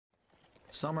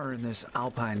Summer in this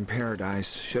Alpine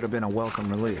paradise should have been a welcome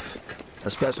relief,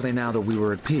 especially now that we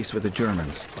were at peace with the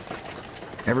Germans.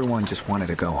 Everyone just wanted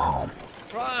to go home.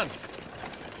 France!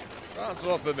 France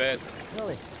was the best.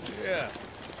 Really? Yeah.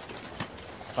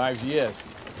 5 years.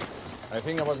 I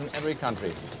think I was in every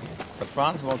country, but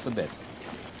France was the best.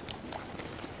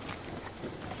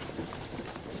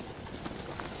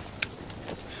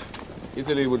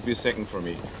 Italy would be second for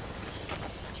me.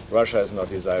 Russia is not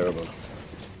desirable.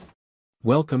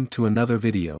 Welcome to another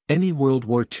video. Any World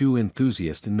War II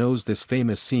enthusiast knows this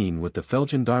famous scene with the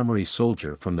Feldgendarmerie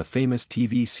soldier from the famous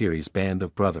TV series Band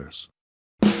of Brothers.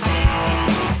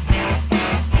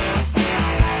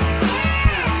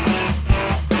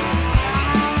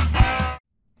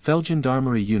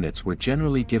 Feldgendarmerie units were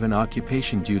generally given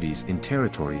occupation duties in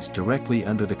territories directly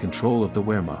under the control of the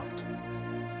Wehrmacht.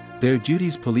 Their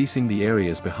duties policing the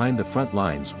areas behind the front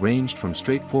lines ranged from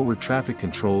straightforward traffic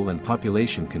control and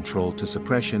population control to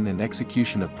suppression and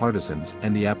execution of partisans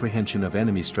and the apprehension of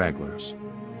enemy stragglers.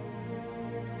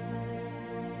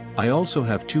 I also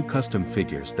have two custom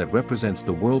figures that represents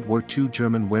the World War II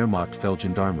German Wehrmacht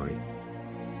Feldgendarmerie.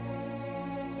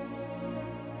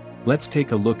 Let's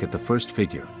take a look at the first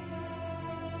figure.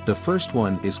 The first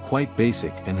one is quite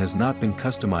basic and has not been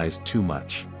customized too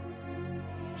much.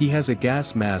 He has a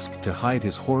gas mask to hide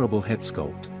his horrible head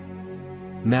sculpt.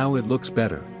 Now it looks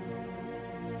better.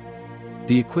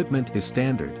 The equipment is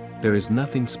standard, there is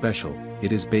nothing special,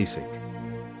 it is basic.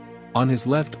 On his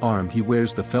left arm he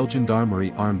wears the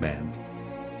Feldgendarmerie armband.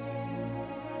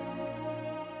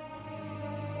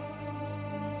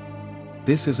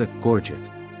 This is a gorget.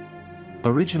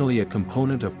 Originally a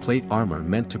component of plate armor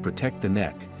meant to protect the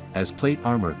neck, as plate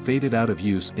armor faded out of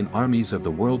use in armies of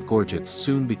the world, gorgets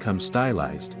soon become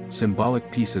stylized,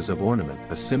 symbolic pieces of ornament,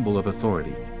 a symbol of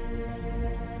authority.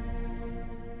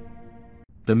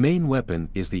 The main weapon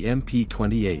is the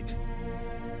MP-28.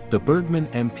 The Bergmann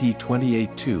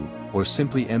MP-28-2, or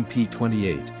simply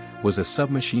MP-28, was a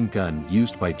submachine gun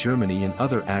used by Germany and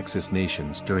other Axis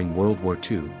nations during World War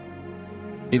II.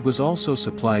 It was also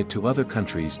supplied to other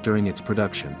countries during its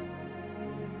production.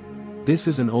 This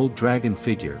is an old dragon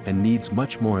figure and needs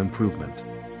much more improvement.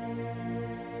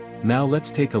 Now let's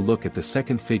take a look at the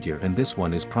second figure, and this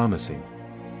one is promising.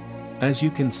 As you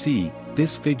can see,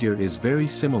 this figure is very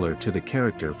similar to the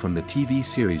character from the TV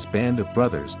series Band of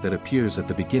Brothers that appears at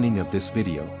the beginning of this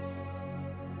video.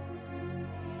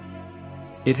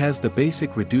 It has the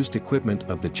basic reduced equipment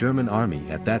of the German army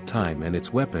at that time, and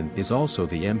its weapon is also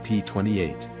the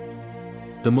MP-28.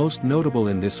 The most notable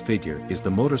in this figure is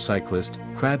the motorcyclist,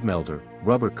 Kradmelder,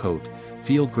 rubber coat,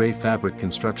 field gray fabric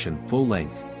construction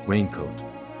full-length, raincoat.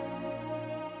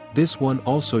 This one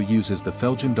also uses the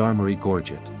Feldgendarmerie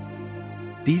gorget.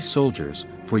 These soldiers,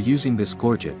 for using this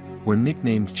gorget, were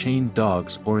nicknamed chained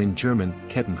dogs, or in German,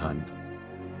 Kettenhund.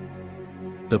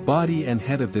 The body and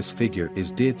head of this figure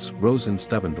is Ditz Rosen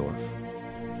Stubbendorf.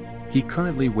 He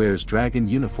currently wears dragon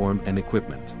uniform and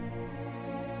equipment.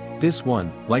 This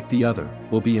one, like the other,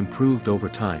 will be improved over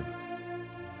time.